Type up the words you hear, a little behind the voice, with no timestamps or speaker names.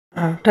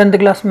10th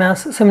class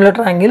maths similar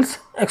triangles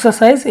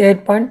exercise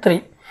 8.3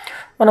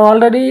 మనం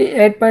already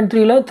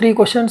 8.3లో 3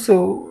 questions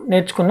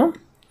నేర్చుకున్నాం.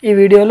 ఈ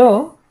వీడియోలో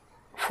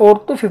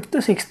 4th 5th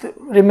 6th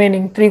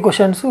remaining 3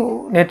 questions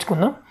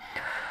నేర్చుకుందాం.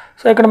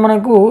 సో ఇక్కడ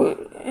మనకు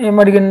ఏం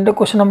అడిగిందంటే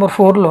question number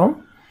 4లో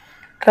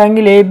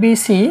triangle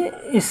ABC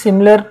is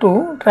similar to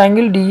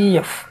triangle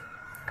DEF.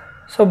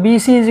 So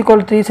BC is equal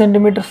to 3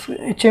 cm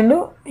ఇచ్చిండు,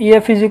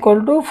 EF is equal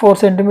to 4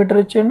 cm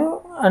ఇచ్చిండు,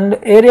 and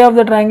area of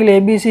the triangle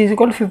ABC is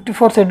equal to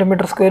 54 cm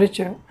square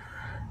ఇచ్చిండు.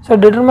 So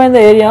determine the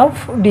area of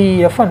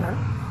DEF అన్నాడు.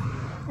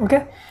 Okay,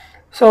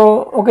 so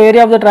ఒక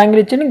area of the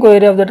triangle ఇచ్చిండు, ఇంకో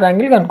area of the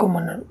triangle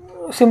కనుక్కోమన్నాడు.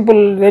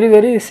 Simple, very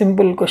very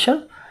simple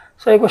question.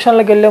 So ఈ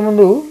క్వశ్చన్లోకి వెళ్ళే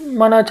ముందు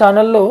మన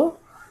ఛానల్లో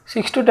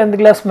 6th to 10th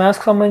క్లాస్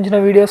మ్యాథ్స్కి సంబంధించిన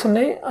వీడియోస్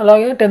ఉన్నాయి,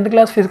 అలాగే 10th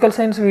class physical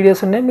science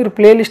videos ఉన్నాయి. మీరు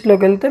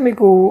ప్లేలిస్ట్లోకి వెళ్తే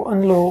మీకు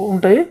అందులో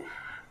ఉంటాయి,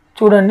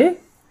 చూడండి.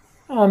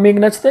 మీకు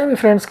నచ్చితే మీ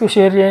ఫ్రెండ్స్కి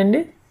షేర్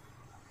చేయండి,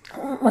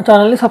 మా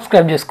ఛానల్ని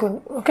సబ్స్క్రైబ్ చేసుకోండి.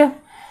 ఓకే,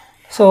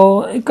 సో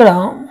ఇక్కడ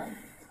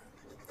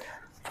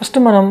ఫస్ట్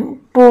మనం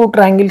 2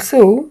 ట్రయాంగిల్స్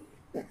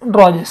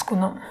డ్రా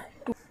చేసుకుందాం.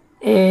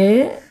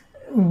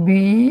 ABC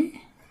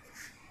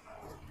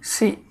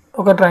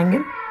ఒక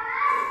ట్రయాంగిల్,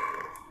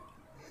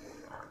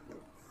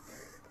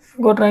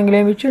 ఇంకో ట్రయాంగిల్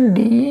ఏమి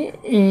ఇచ్చింది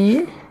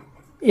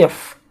DEF.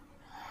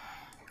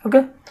 Okay,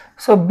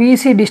 so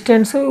BC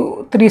distance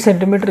 3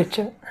 cm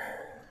ఇచ్చాను,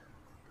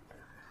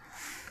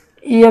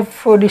 EF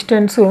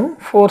డిస్టెన్స్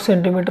 4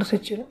 cm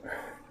ఇచ్చాను.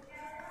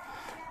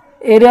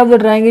 Area of the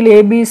triangle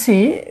ABC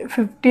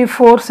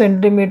 54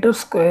 cm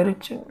square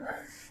ఇచ్చాను.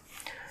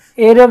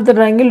 Area of the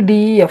triangle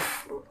DEF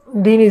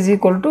దీని ఈజ్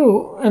ఈక్వల్ టు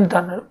ఎంత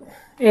అన్నాడు,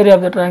 ఏరియా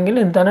ఆఫ్ ద ట్రయాంగిల్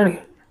ఎంత అని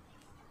అడిగాడు.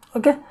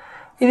 ఓకే,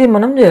 ఇది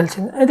మనం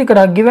చేయాల్సింది. అయితే ఇక్కడ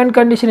గివెన్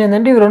కండిషన్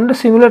ఏంటంటే ఇవి 2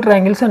 సిమిలర్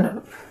ట్రయాంగిల్స్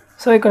అన్నాడు.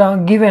 సో ఇక్కడ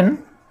given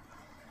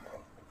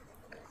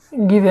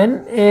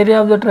area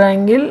of the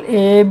triangle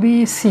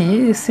ABC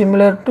is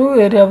similar to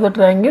area of the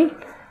triangle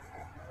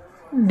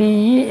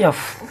DEF.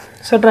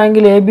 So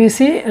triangle ABC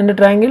and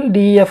triangle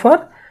DEF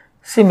are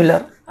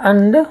similar,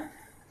 and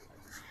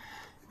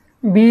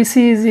BC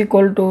is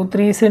equal to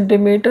 3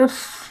 cm,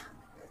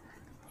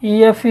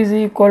 EF is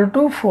equal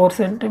to 4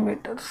 cm,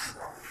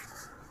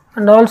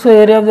 and also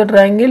area of the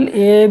triangle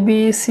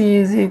ABC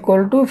is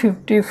equal to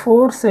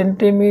 54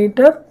 cm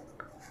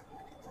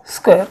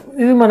square.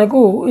 ఇది మనకు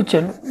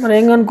ఇచ్చాడు. మనం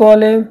ఏం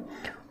కనుక్కోవాలి,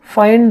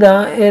 find the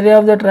area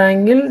of the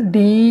triangle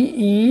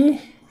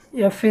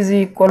DEF is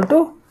equal to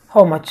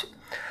how much.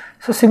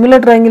 So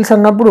similar triangles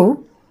అన్నప్పుడు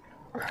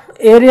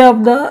area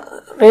of the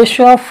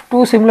ratio of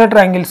 2 similar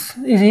triangles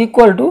is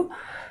equal to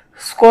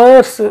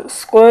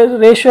square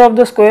ratio of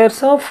the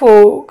squares of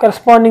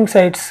corresponding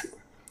sides.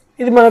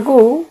 ఇది మనకు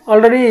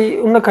already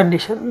ఉన్న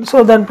condition. So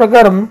దాని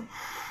ప్రకారం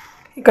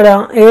ఇక్కడ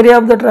area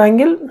of the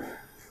triangle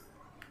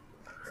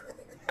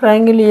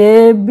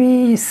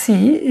ABC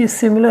is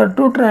similar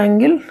to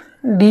triangle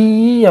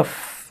DEF.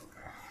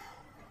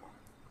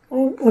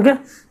 Okay,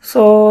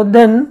 so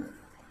then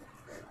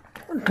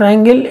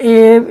triangle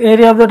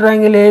area of the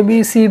triangle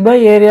ABC by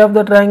area of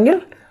the triangle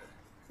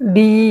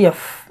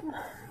DEF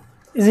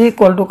is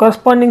equal to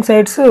corresponding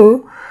sides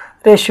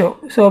ratio.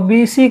 So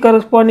BC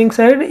corresponding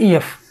side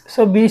EF, so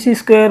BC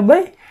square by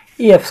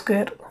EF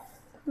square,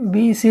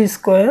 BC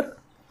square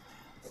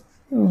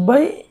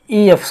by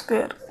EF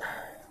square.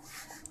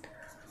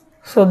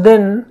 So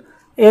then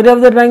area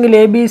of the triangle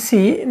ABC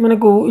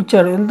మనకు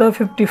ఇచ్చాడు ఎంత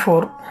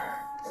 54.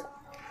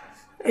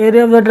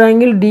 Area of the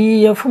triangle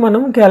DEF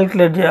మనం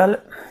calculate చేయాలి.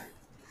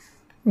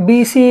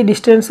 BC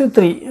distance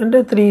 3 అంటే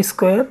 3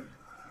 square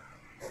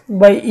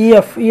by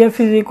EF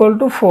is equal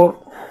to 4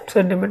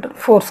 cm,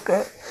 4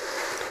 square.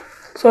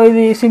 So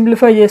ఇది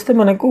simplify చేస్తే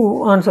మనకు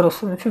answer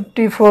వస్తుంది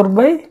 54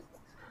 by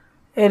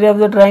area of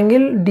the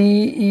triangle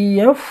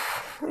DEF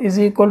is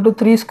equal to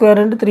 3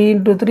 square అంటే 3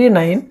 into 3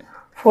 9,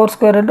 4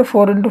 స్క్వేర్ అంటే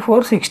 4 into 4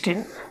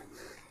 16.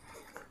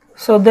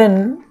 So then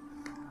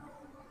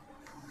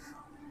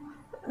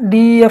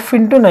DEF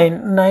into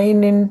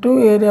 9 into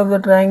area of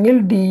the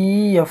triangle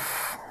DEF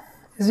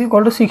is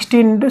equal to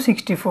 16 into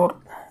 64,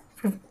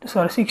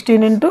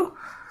 16 into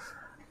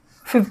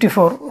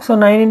 54. So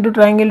 9 into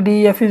triangle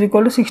DEF is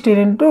equal to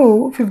 16 into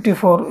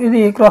 54. ఇది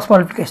cross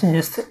multiplication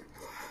చేస్తే,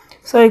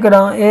 so ఇక్కడ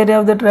area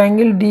of the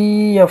triangle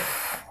DEF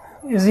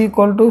is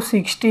equal to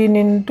 16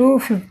 into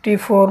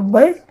 54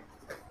 by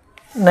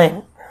 9.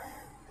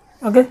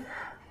 Okay,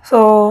 so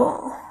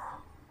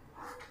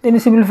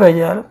దీన్ని simplify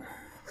చేయాలి.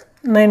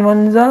 9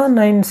 1s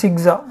 9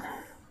 6s,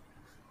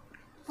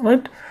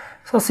 right.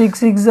 So 6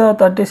 6s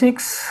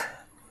 36,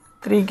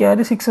 3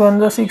 carry, 6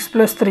 1s 6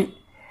 plus 3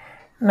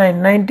 9,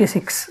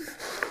 96.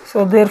 So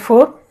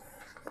therefore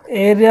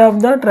area of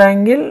the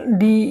triangle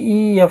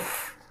DEF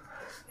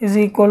is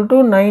equal to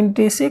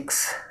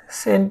 96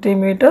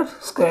 cm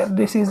square.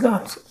 This is the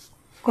answer.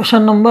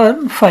 Question number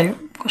 5.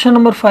 Question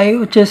number 5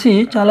 వచ్చేసి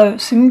చాలా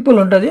simple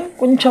ఉంటుంది,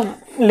 కొంచెం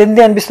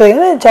lengthy అనిపిస్తుంది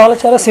కానీ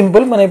చాలా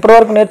simple. మనం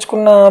ఇప్పటివరకు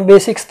నేర్చుకున్న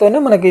బేసిక్స్తోనే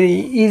మనకి ఇది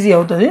ఈజీ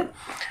అవుతుంది.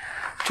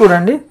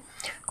 చూడండి,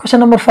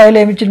 క్వశ్చన్ నెంబర్ 5లో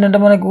ఏమి ఇచ్చిందంటే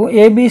మనకు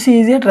ABC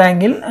is a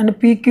triangle and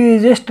PQ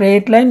is a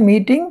straight line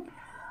meeting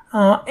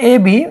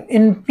AB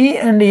in P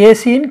and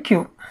AC in Q.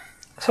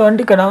 So అంటే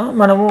ఇక్కడ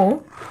మనము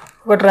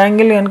ఒక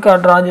ట్రయాంగిల్ కనుక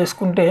డ్రా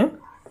చేసుకుంటే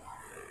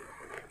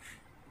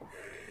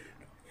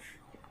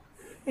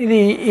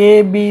ఇది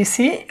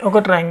ఏబిసి ఒక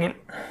ట్రయాంగిల్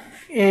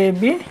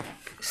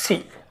ఏబిసి,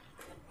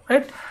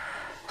 రైట్.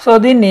 సో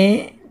దీన్ని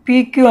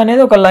పీక్యూ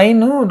అనేది ఒక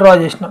లైన్ డ్రా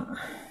చేసినాం,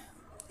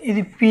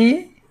 ఇది పి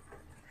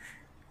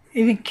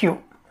ఇది క్యూ.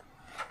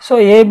 సో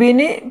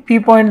ఏబిని పి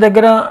పాయింట్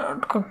దగ్గర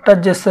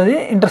టచ్ చేస్తుంది,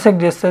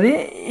 ఇంటర్సెక్ట్ చేస్తుంది,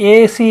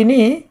 ఏసీని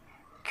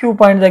క్యూ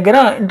పాయింట్ దగ్గర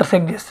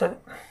ఇంటర్సెక్ట్ చేస్తుంది.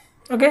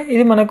 ఓకే,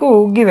 ఇది మనకు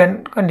గివెన్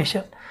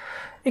కండిషన్.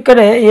 ఇక్కడ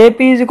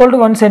AP is equal to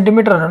 1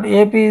 centimetre అన్నాడు,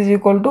 AP is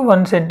equal to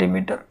 1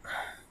 centimetre.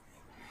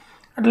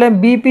 అట్లే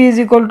BP is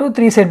equal to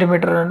 3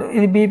 centimetre అన్నాడు,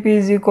 ఇది BP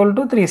is equal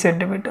to 3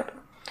 centimetre.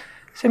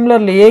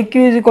 Similarly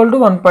AQ is equal to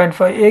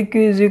 1.5,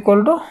 AQ is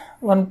equal to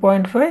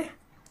 1.5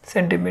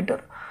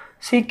 centimetre.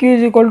 CQ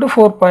is equal to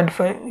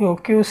 4.5.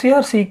 QC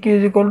or CQ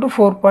is equal to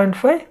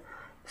 4.5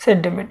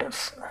 centimeters.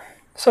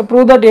 So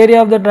prove that area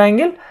of the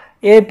triangle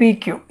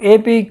APQ.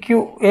 APQ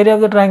area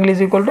of the triangle is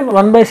equal to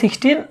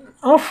 1/16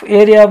 of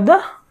area of the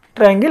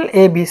triangle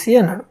ABC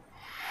అన్నాడు.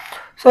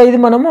 So ఇది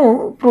మనము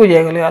prove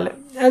చేయగలగాలి.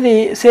 అది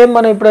same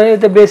మనం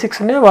ఎప్పుడైతే basics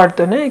ఉన్నాయో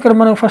వాటితోనే. ఇక్కడ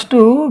మనం ఫస్ట్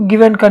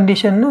గివెన్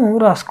కండిషన్ను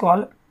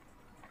రాసుకోవాలి,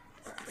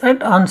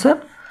 right. Answer,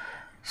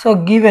 so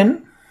given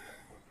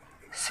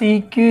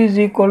CQ is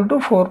equal to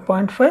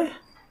 4.5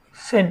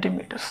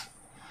 centimeters.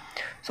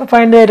 So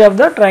find the area of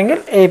the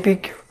triangle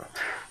APQ.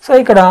 So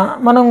ఇక్కడ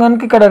మనం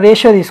కనుక ఇక్కడ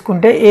రేషియో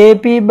తీసుకుంటే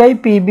AP by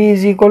PB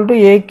is equal to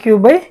AQ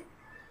by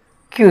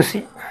QC.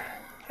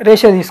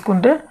 Ratio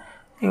తీసుకుంటే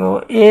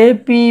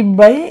AP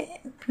by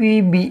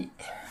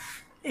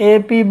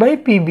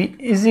PB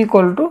is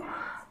equal to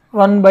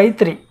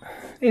 1/3.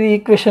 ఇది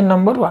equation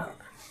number 1,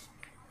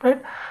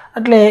 right.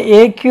 అట్లే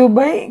AQ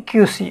by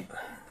QC,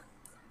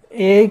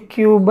 AQ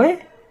by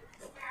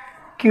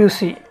QC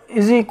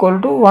is equal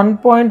to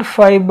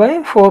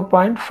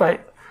 1.5/4.5.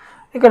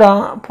 ఇక్కడ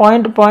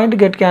point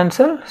get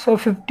cancel. So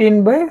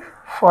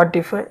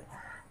 15/45,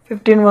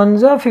 15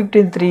 1s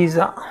 15 3s,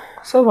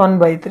 so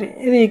 1/3.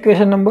 ఇది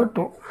equation number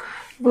 2.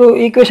 ఇప్పుడు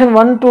equation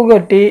 1 2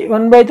 కట్టి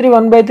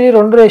 1/3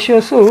 రెండు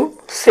ratios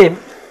same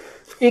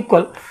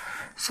equal.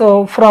 So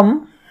from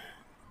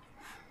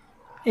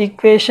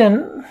equation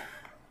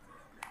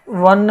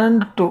 1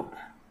 and 2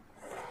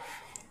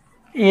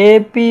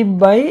 AP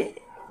by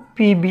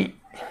PB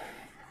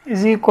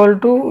is equal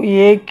to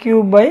AQ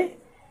by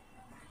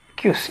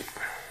QC,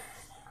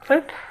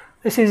 right.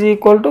 This is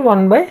equal to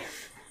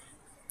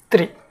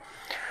 1/3.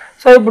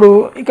 So ఇప్పుడు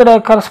ఇక్కడ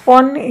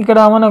ఇక్కడ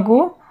మనకు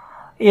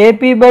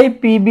AP by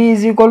PB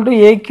is equal to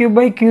AQ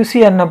by QC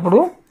అన్నప్పుడు,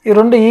 ఈ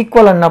రెండు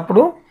equal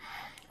అన్నప్పుడు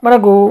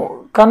మనకు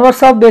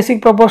converse of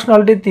basic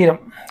proportionality theorem,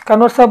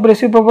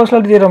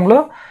 థీరంలో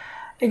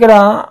ఇక్కడ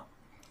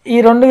ఈ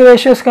రెండు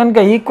రేషియోస్ కనుక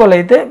ఈక్వల్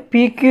అయితే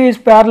PQ is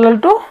parallel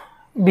to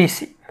BC,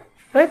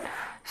 right.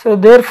 So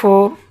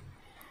therefore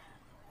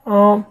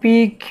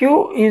PQ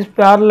is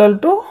parallel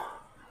to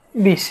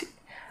BC.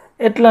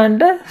 ఎట్లా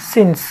అంటే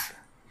since,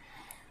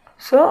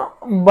 so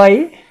by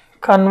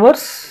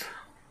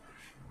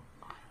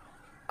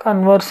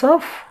converse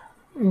of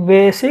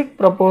basic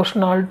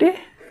proportionality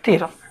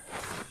theorem.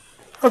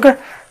 Okay,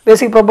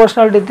 basic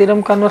proportionality theorem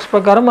converse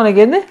ప్రకారం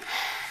మనకేంది,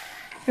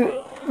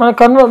 మన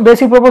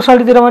basic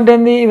proportionality theorem అంటే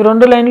ఏంది, ఇవి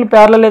రెండు లైన్లు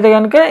ప్యారలల్ అయితే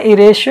కనుక ఈ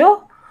రేషియో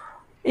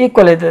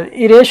ఈక్వల్ అవుతుంది.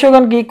 ఈ రేషియో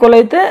కనుక ఈక్వల్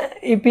అయితే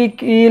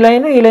ఈ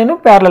లైను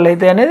ప్యారలల్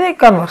అవుతాయి అనేది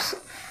కన్వర్స్.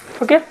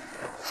 ఓకే,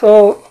 సో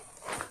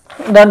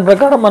దాని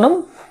ప్రకారం మనం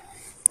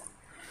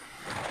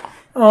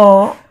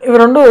ఇవి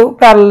రెండు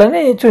ప్యారలల్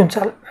అని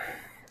చూపించాలి.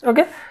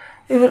 ఓకే,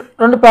 ఇవి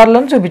రెండు ప్యారలల్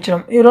అని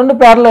చూపించడం. ఈ రెండు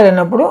ప్యారలల్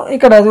అయినప్పుడు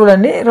ఇక్కడ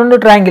చూడండి రెండు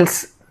ట్రయాంగిల్స్,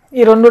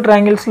 ఈ రెండు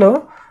ట్రయాంగిల్స్లో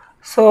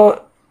so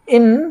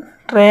in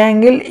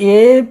triangle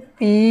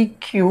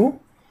APQ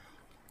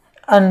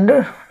and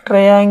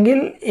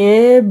triangle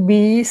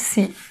ABC,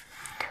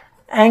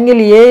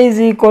 angle A is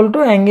equal to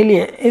angle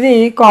A. ఇది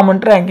common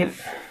triangle,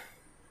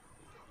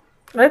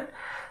 right.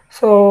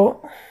 So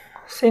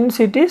since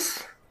it is,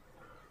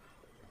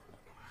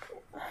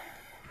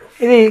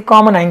 ఇది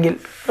కామన్ యాంగిల్,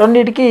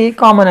 రెండింటికి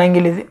కామన్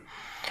యాంగిల్ ఇది,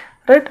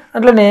 రైట్.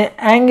 అట్లనే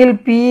angle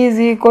P is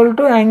equal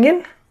to angle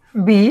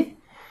B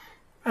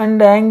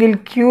and angle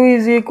Q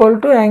is equal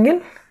to angle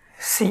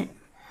C.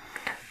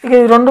 ఇక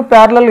ఇది రెండు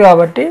parallel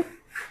కాబట్టి,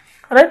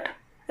 right,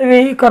 ఇవి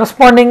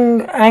corresponding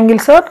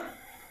angles are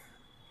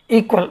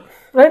equal,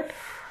 right.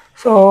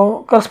 So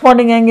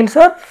corresponding angles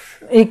are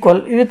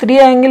equal, ఇవి 3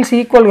 angles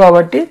equal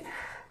కాబట్టి,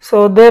 so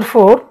there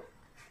four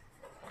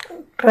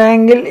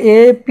triangle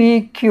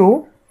APQ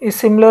is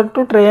similar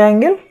to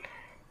triangle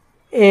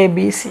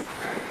ABC,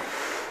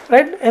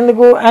 right.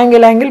 ఎందుకు,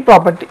 angle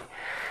property.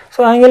 So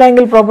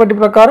angle property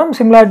ప్రకారం,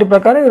 similarity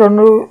ప్రకారం ఈ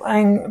రెండు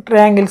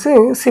triangles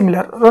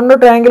similar. రెండు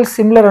triangles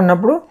similar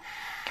అన్నప్పుడు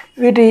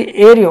వీటి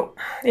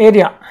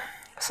area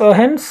so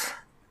hence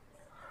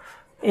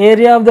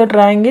area of the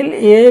triangle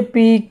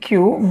APQ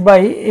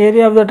by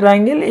area of the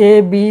triangle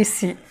ABC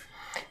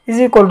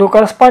is equal to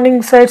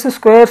corresponding sides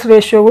squares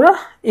ratio కూడా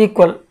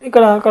equal.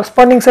 ఇక్కడ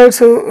corresponding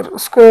sides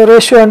square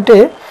ratio అంటే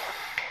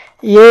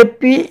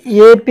AP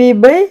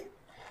by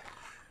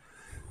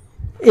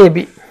AB.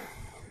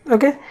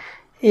 Okay,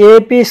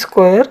 AP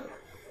square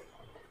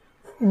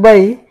by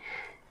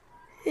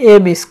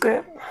AB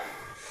square.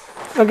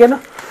 Okay na?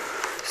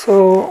 So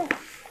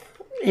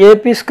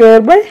AP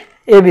square by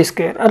AB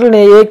square అట్లనే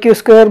AQ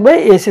square by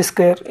AC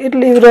square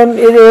ఇట్లా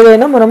ఇది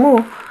ఏదైనా మనము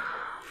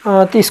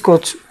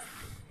తీసుకోవచ్చు.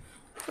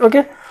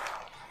 Okay,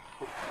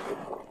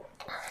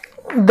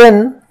 then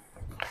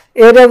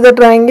area of the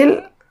triangle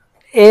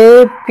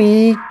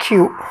APQ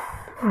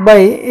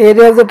by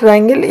area of the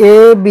triangle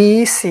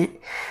ABC.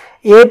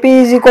 AP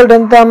is equal to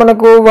ఎంత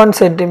మనకు 1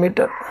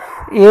 centimeter,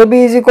 AB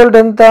is equal to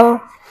ఎంత,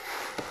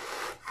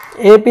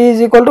 AP is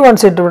equal to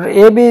 1 centimeter,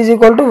 AB is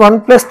equal to 1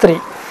 plus 3,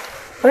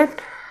 right?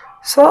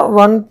 So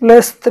 1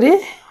 plus 3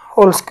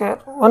 whole square,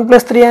 1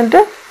 plus 3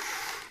 అంటే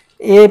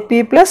AP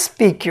plus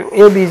PQ,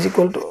 AB is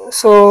equal to,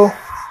 so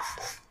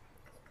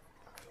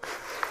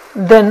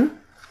then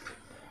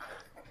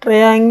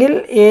triangle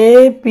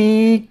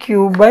APQ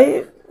by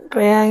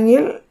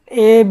triangle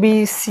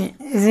ABC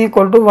is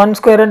equal to 1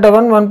 square and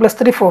 1 plus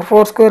 3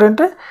 4 square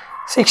and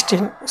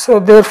 16. So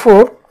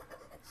therefore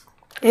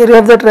area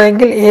of the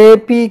triangle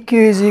APQ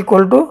is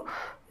equal to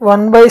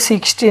 1 by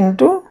 16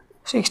 to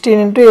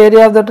 16 into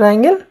area of the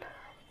triangle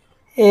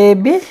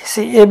ABC.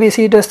 ABC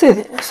it is this.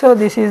 So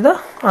this is the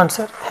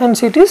answer,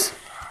 hence it is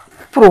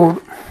proved.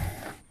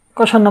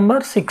 Question number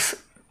 6.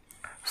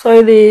 So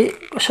ఇది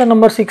question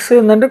number 6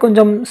 ఏంటంటే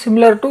కొంచెం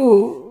similar to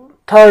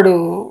third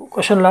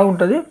question లాగా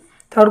ఉంటుంది.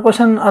 Third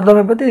question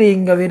అర్థమైపోతే ఇది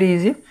ఇంకా very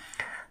easy.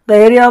 The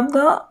area of the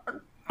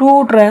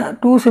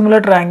two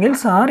similar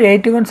triangles are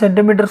 81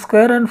 centimeter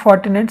square and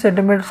 49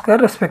 centimeter square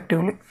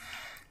respectively.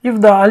 If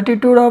the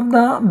altitude of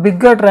the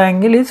bigger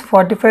triangle is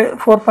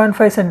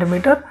 4.5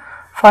 centimeter,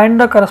 find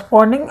the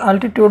corresponding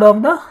altitude of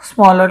the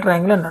smaller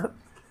triangle అన్నాడు.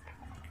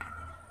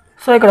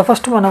 So ఇక్కడ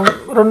first మనం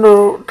రెండు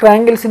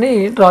ట్రయాంగిల్స్ని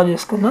draw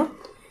చేసుకుందాం.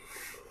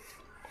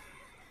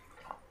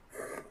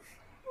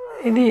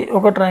 ఇది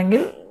ఒక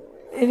triangle,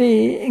 ఇది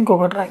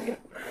ఇంకొక triangle,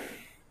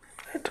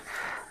 right?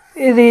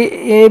 ఇది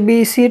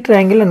ఏబిసి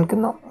ట్రయాంగిల్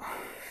అనుకుందాం.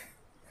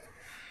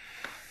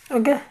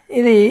 ఓకే,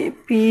 ఇది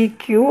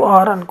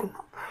పిక్యూఆర్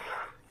అనుకుందాం.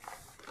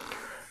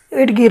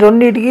 వీటికి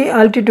రెండింటికి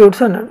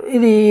ఆల్టిట్యూడ్స్ అన్నాడు.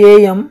 ఇది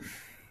ఏఎం,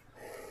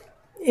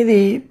 ఇది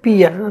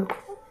పిఎన్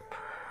అనుకుందాం.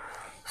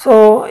 సో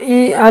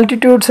ఈ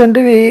ఆల్టిట్యూడ్స్ అంటే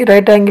ఇవి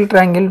రైట్ యాంగిల్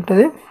ట్రయాంగిల్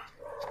ఉంటుంది,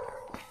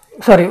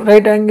 సారీ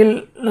రైట్ యాంగిల్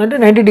అంటే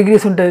 90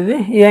 degrees ఉంటుంది.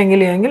 ఈ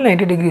యాంగిల్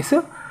 90 degrees.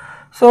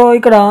 సో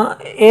ఇక్కడ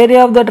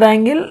area of the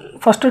triangle,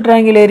 first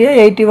triangle area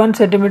 81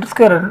 centimeter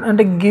square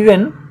అంటే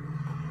గివెన్,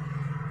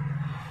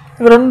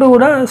 ఇవి రెండు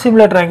కూడా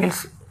similar triangles.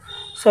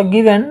 So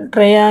given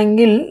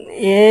triangle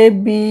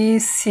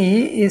ABC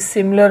is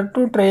similar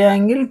to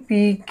triangle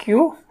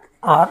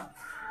PQR.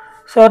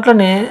 So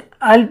అట్లనే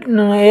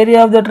area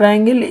of the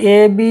triangle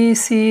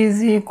ABC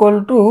is equal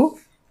to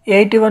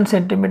 81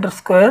 centimeter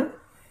square,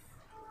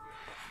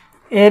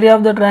 area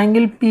of the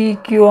triangle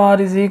PQR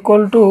is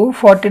equal to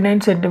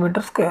 49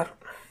 centimeter square,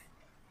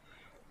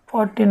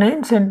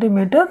 49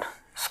 centimeter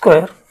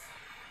square.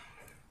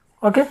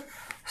 Okay,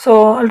 so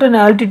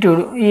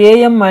altitude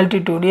AM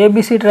altitude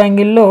ABC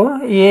triangle లో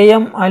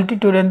AM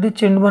altitude ఎంత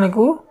ఇచ్చిండు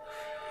మనకు.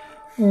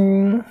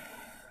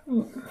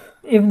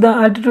 If the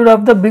altitude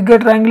of the bigger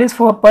triangle is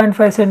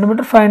 4.5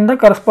 centimeter, find the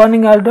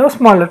corresponding altitude of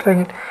smaller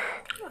triangle.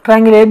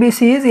 Triangle ABC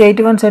is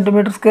 81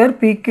 centimeter square,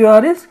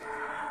 PQR is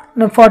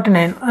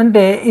 49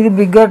 అంటే ఇది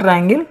bigger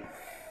triangle.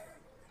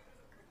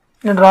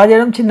 నేను draw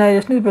చేయడం చిన్నగా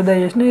చేసిన, ఇది పెద్దగా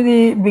చేసిన. ఇది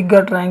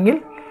బిగ్గర్ ట్రయాంగిల్,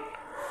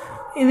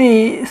 ఇది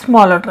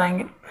smaller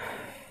triangle,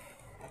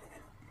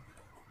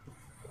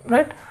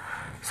 right?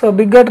 So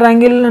bigger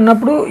triangle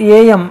అన్నప్పుడు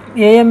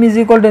ఏఎం ఈజ్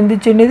ఈక్వల్ టు ఎంత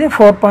ఇచ్చింది, ఇది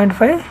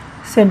 4.5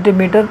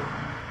 centimeter.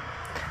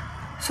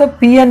 So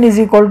PN is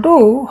equal to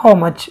how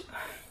much,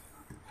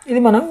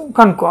 ఇది మనం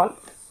కనుక్కోవాలి,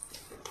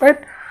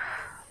 రైట్?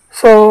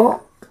 సో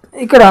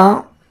ఇక్కడ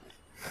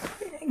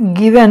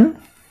given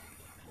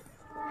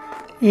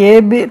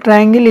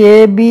triangle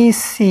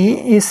ABC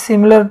is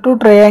similar to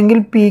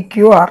triangle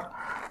PQR.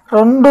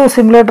 రెండు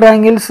సిమిలర్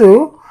ట్రయాంగిల్స్,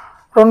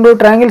 రెండు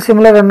ట్రయాంగిల్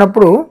సిమిలర్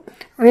అన్నప్పుడు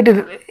వీటి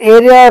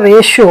area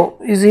ratio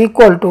is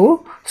equal to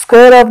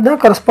square of the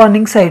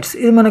corresponding sides.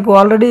 ఇది మనకు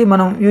ఆల్రెడీ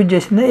మనం యూజ్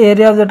చేసింది.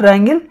 Area of the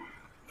triangle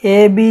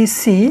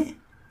ABC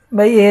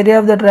by area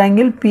of the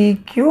triangle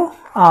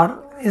PQR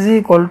is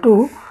equal to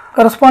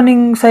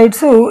corresponding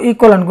sides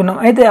equal అనుకున్నాం.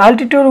 అయితే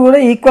altitude కూడా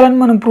equal అని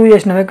మనం prove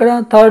చేసినాం ఇక్కడ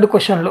థర్డ్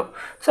క్వశ్చన్లో.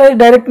 సో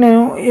డైరెక్ట్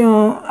నేను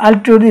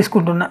ఆల్టిట్యూడ్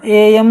తీసుకుంటున్నా,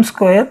 AM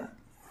square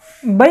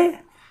by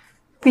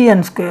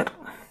PN square.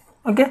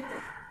 Okay,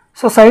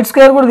 so side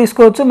square కూడా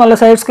తీసుకోవచ్చు, మళ్ళీ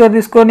సైడ్ స్క్వేర్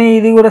తీసుకొని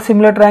ఇది కూడా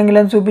సిమిలర్ ట్రయాంగిల్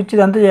అని చూపించి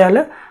ఇదంతా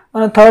చేయాలి.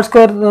 మనం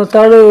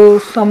థర్డ్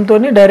సమ్తో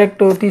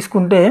డైరెక్ట్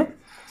తీసుకుంటే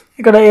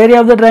ఇక్కడ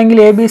area of the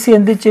triangle ABC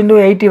ఎంత ఇచ్చిండు,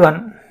 81.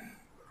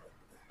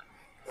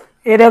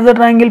 Area of the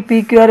triangle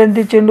PQR ఎంత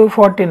ఇచ్చిండు,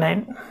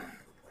 49.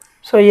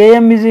 So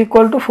AM is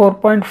equal to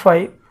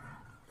 4.5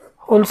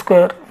 whole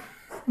square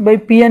by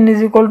PN is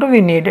equal to we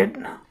needed,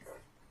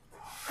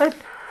 right?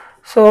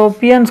 So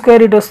PN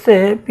square it వస్తే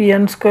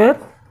PN square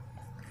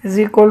is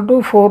equal to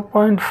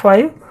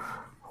 4.5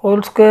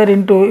 whole square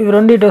into ఇవి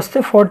రెండు ఇటు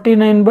వస్తే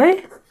 49 by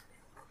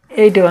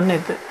 81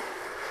 అవుతుంది.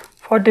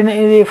 49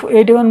 ఇది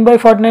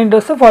 81/49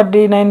 వస్తే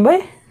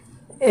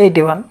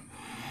 49/81.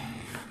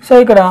 సో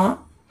ఇక్కడ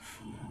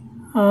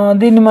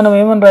దీన్ని మనం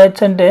ఏమని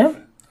రాయొచ్చు అంటే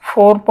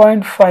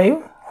 4.5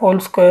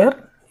 హోల్ స్క్వేర్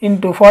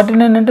ఇంటూ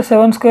 49 అంటే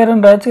 7 స్క్వేర్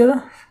అని రాయొచ్చు కదా,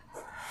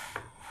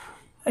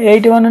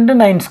 81 అంటే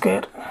 9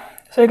 స్క్వేర్.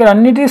 సో ఇక్కడ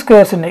అన్నిటి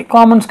స్క్వేర్స్ ఉన్నాయి,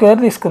 కామన్ స్క్వేర్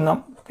తీసుకుందాం.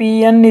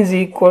 pn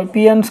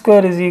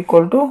square is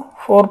equal to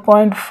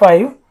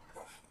 4.5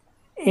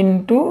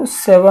 into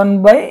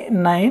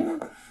 7/9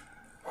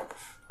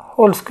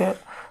 whole square.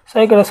 So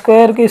ఇక్కడ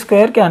స్క్వేర్కి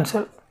స్క్వేర్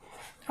క్యాన్సల్.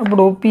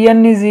 అప్పుడు pn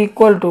ఈజ్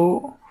ఈక్వల్ టు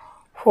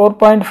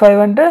 4.5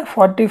 అంటే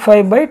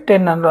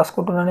 45/10 అని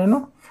రాసుకుంటున్నాను నేను.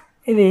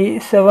 ఇది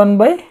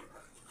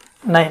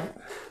 7/9.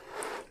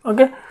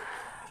 Okay,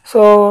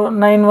 so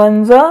 9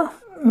 1s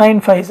 9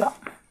 5s.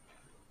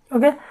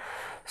 Okay,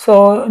 so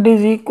it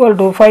is equal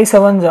to 5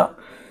 7s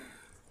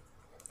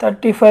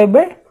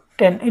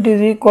 35/10. It is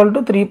equal to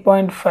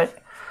 3.5.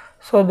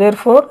 So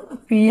therefore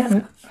pn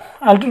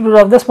altitude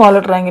of the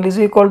smaller triangle is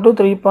equal to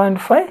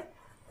 3.5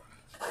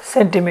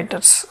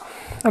 centimeters.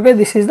 Okay,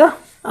 this is the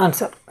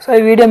answer. So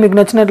ఈ video మీకు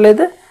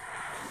నచ్చినట్లయితే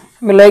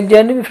మీరు like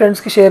చేయండి, మీ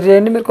ఫ్రెండ్స్కి share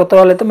చేయండి, మీరు కొత్త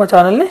వాళ్ళైతే మా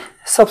ఛానల్ని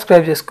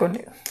సబ్స్క్రైబ్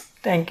చేసుకోండి.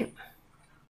 Thank you.